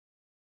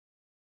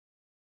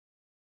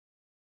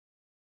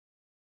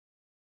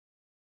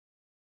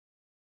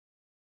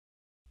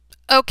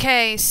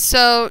Okay,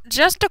 so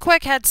just a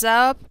quick heads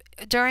up.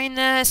 During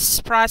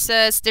this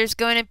process, there's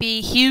going to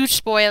be huge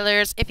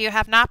spoilers if you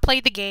have not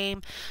played the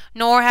game,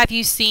 nor have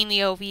you seen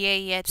the OVA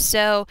yet.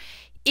 So,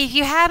 if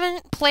you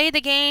haven't played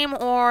the game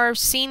or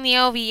seen the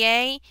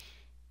OVA,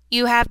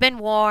 you have been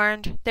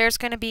warned. There's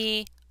going to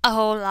be a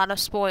whole lot of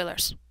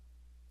spoilers.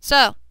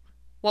 So,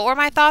 what were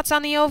my thoughts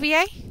on the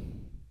OVA?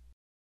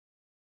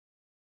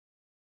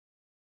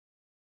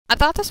 I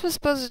thought this was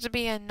supposed to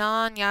be a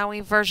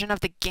non-yaoi version of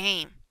the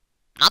game.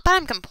 Not that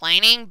I'm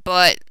complaining,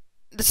 but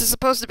this is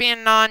supposed to be a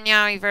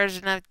non-yaoi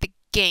version of the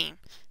game.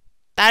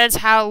 That is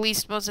how at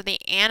least most of the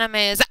anime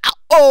is.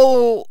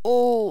 Ow!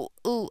 Oh,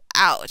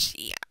 ouch.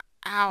 Yeah.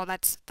 Ow,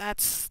 that's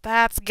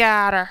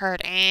gotta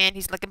hurt. And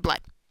he's licking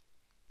blood.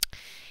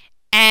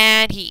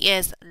 And he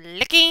is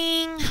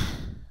licking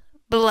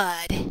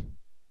blood.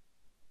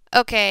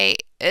 Okay,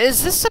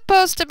 is this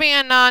supposed to be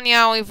a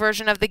non-yaoi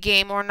version of the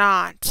game or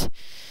not?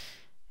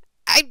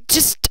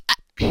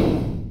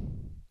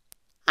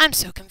 I'm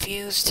so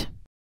confused.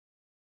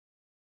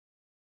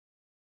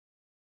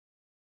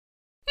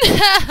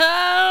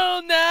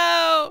 Oh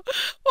no!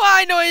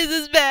 Why is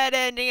this bad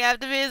ending have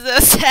to be so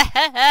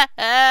sad?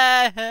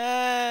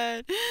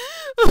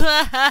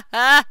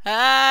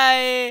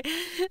 Why?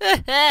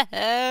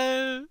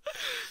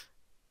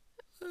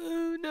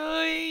 Oh,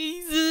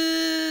 noise.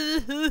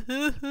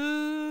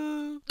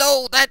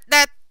 No,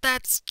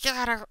 that's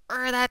gotta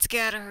hurt. That's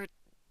gotta hurt.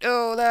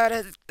 Oh,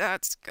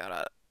 that's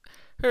gotta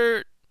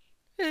hurt.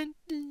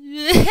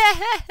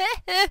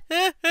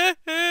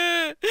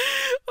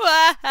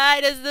 Why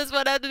does this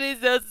one have to be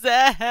so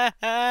sad?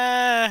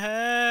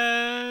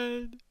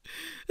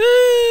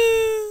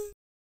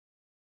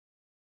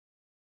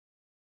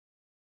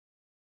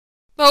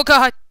 Oh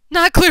god,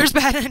 not Clear's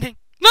bad ending.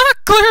 Not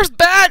Clear's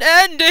bad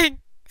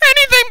ending.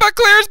 Anything but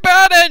Clear's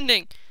bad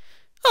ending.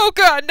 Oh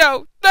god,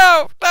 no.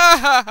 No.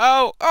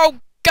 Oh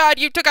god,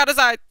 you took out his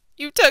eyes.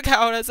 You took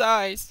out his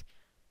eyes.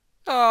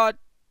 Oh,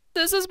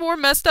 this is more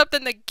messed up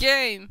than the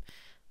game.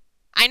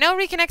 I know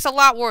Reconnect's a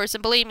lot worse,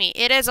 and believe me,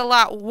 it is a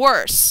lot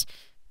worse.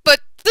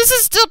 But this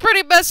is still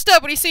pretty messed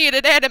up when you see it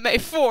in anime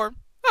form.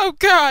 Oh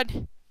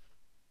god.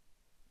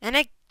 And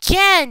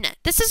again,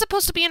 this is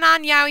supposed to be a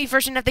non-yaoi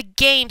version of the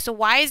game, so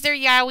why is there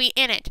yaoi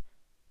in it?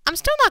 I'm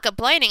still not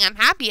complaining, I'm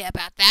happy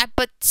about that,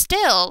 but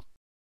still.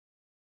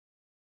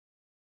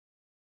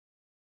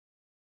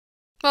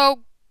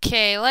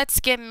 Okay, let's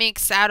get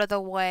Meeks out of the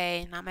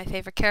way. Not my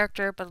favorite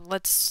character, but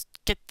let's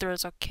get through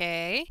this,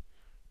 okay?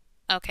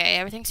 Okay,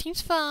 everything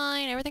seems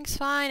fine,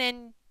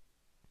 and...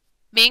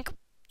 Mink,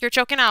 you're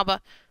choking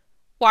Alba.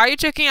 Why are you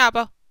choking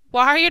Alba?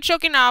 Why are you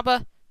choking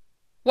Alba?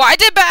 Why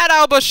did Bad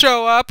Alba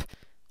show up?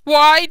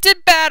 Why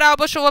did Bad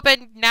Alba show up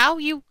and now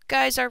you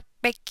guys are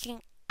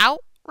making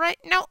out right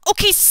now?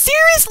 Okay,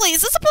 seriously,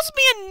 is this supposed to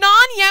be a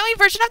non-yaoi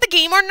version of the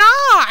game or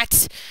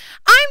not?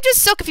 I'm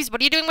just so confused.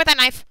 What are you doing with that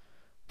knife?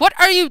 What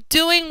are you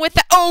doing with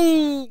that?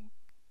 Oh,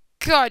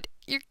 God,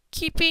 you're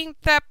keeping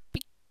that...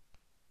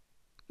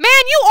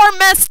 Man, you are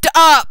messed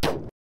up!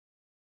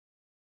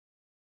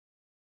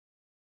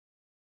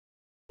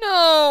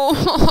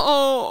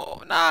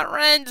 No, not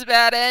Ren's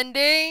bad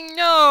ending.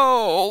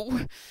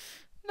 No.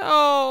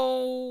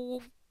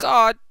 No.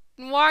 God,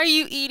 why are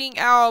you eating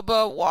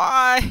Alba?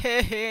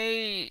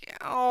 Why?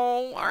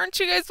 Oh, aren't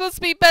you guys supposed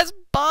to be best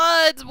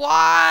buds?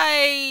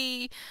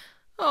 Why?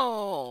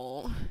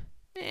 Oh,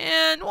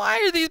 man, why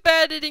are these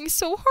bad endings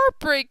so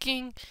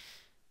heartbreaking?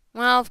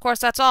 Well, of course,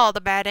 that's all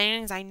the bad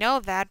endings. I know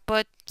that,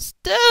 but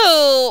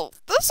still,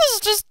 this is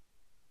just...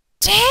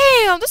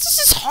 Damn, this is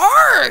just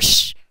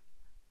harsh.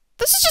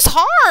 This is just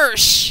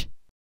harsh!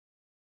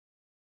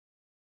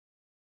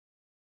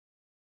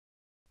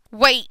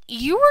 Wait,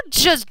 you were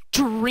just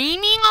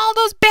dreaming all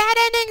those bad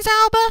endings,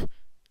 Alba?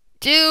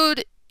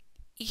 Dude,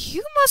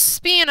 you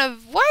must be in a...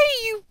 Why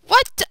are you...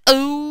 What?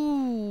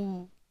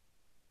 Oh.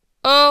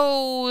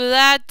 Oh,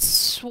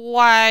 that's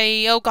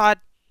why... Oh, God.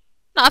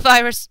 Not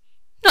Virus.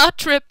 Not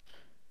Trip.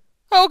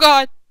 Oh,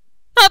 God.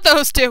 Not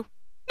those two.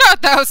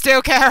 Not those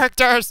two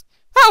characters.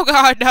 Oh,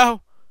 God,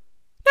 no.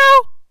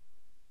 No.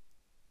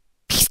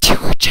 These two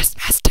are just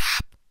messed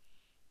up.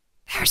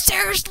 They're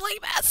seriously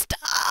messed